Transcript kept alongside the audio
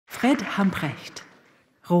Fred Hamprecht,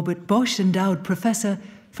 Robert-Bosch Endowed Professor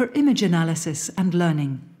for Image Analysis and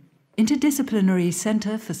Learning, Interdisciplinary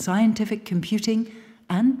Center for Scientific Computing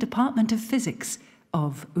and Department of Physics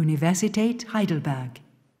of Universität Heidelberg.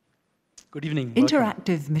 Good evening.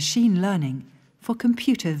 Interactive machine learning for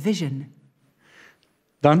computer vision.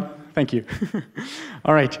 Done? Thank you.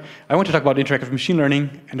 All right. I want to talk about interactive machine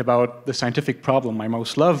learning and about the scientific problem I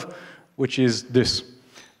most love, which is this.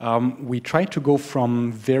 We try to go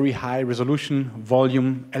from very high resolution,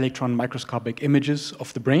 volume, electron microscopic images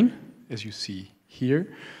of the brain, as you see here,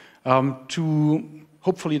 to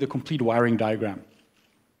hopefully the complete wiring diagram.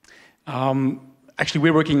 Actually,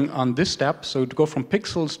 we're working on this step, so to go from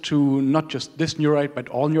pixels to not just this neuroid, but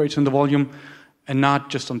all neuroids in the volume, and not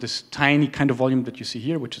just on this tiny kind of volume that you see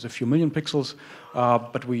here, which is a few million pixels,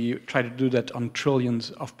 but we try to do that on trillions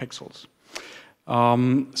of pixels.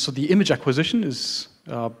 So the image acquisition is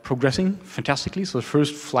progressing fantastically. So the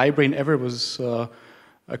first fly brain ever was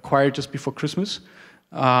acquired just before Christmas,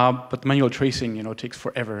 but manual tracing, takes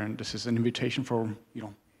forever, and this is an invitation for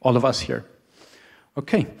all of us here.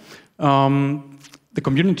 Okay, the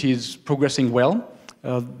community is progressing well.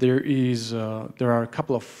 There are a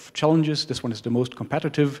couple of challenges. This one is the most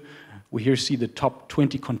competitive. We here see the top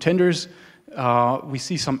 20 contenders. We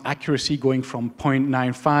see some accuracy going from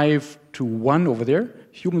 0.95 to 1 over there.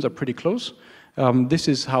 Humans are pretty close. This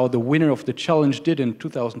is how the winner of the challenge did in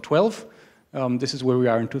 2012. This is where we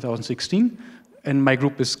are in 2016. And my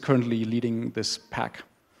group is currently leading this pack.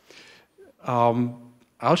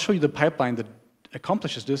 I'll show you the pipeline that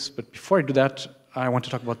accomplishes this, but before I do that, I want to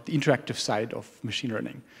talk about the interactive side of machine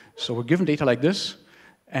learning. So we're given data like this,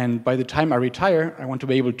 and by the time I retire, I want to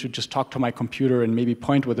be able to just talk to my computer and maybe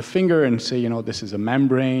point with a finger and say, this is a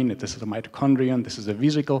membrane, this is a mitochondrion, this is a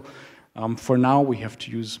vesicle. For now, we have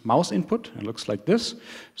to use mouse input. It looks like this.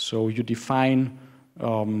 So you define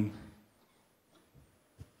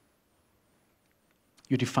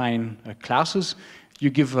classes. You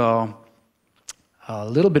give a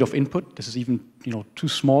little bit of input. This is even too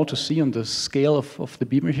small to see on the scale of the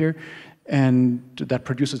beamer here, and that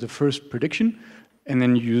produces the first prediction. And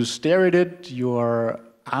then you stare at it. You are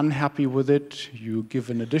unhappy with it. You give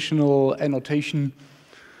an additional annotation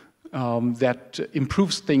that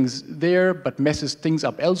improves things there, but messes things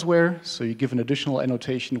up elsewhere. So you give an additional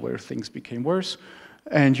annotation where things became worse,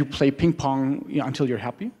 and you play ping pong until you're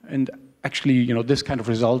happy. And actually, this kind of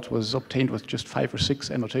result was obtained with just 5 or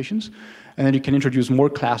 6 annotations. And then you can introduce more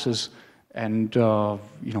classes and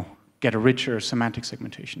get a richer semantic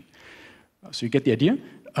segmentation. So you get the idea.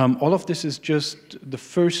 All of this is just the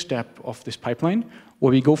first step of this pipeline,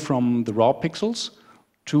 where we go from the raw pixels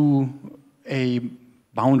to a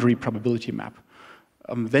boundary probability map.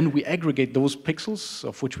 Then we aggregate those pixels,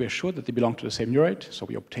 of which we are sure that they belong to the same neuroid. So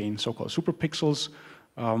we obtain so-called superpixels,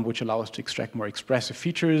 which allow us to extract more expressive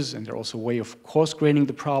features, and they're also a way of coarse-graining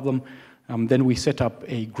the problem. Then we set up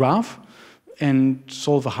a graph and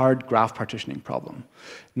solve a hard graph partitioning problem.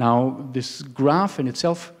 Now, this graph in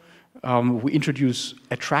itself, we introduce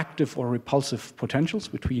attractive or repulsive potentials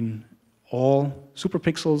between all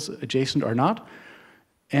superpixels, adjacent or not.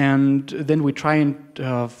 And then we try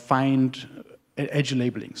and find edge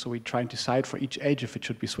labeling. So we try and decide for each edge if it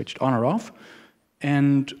should be switched on or off.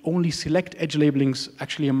 And only select edge labelings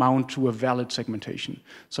actually amount to a valid segmentation.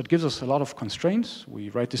 So it gives us a lot of constraints. We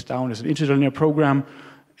write this down as an interdisciplinary program,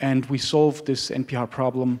 and we solve this NPR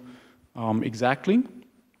problem exactly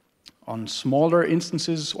on smaller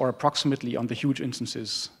instances or approximately on the huge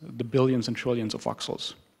instances, the billions and trillions of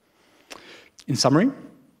voxels. In summary,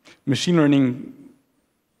 machine learning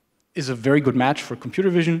is a very good match for computer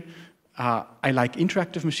vision. I like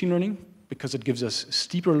interactive machine learning because it gives us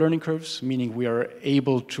steeper learning curves, meaning we are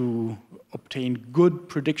able to obtain good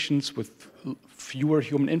predictions with fewer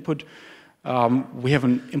human input. We have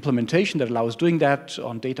an implementation that allows doing that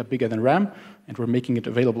on data bigger than RAM, and we're making it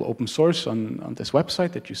available open source on this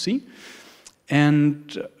website that you see.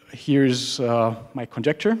 And here's my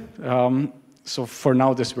conjecture. So for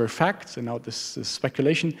now, these were facts, and now this is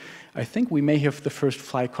speculation. I think we may have the first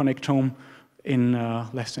fly connectome in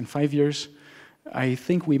less than 5 years. I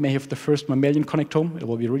think we may have the first mammalian connectome. It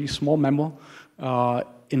will be a really small mammal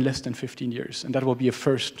in less than 15 years, and that will be a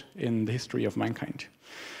first in the history of mankind.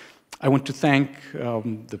 I want to thank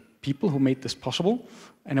the people who made this possible,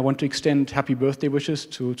 and I want to extend happy birthday wishes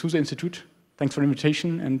to the Institute. Thanks for the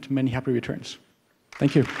invitation, and many happy returns.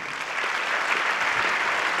 Thank you.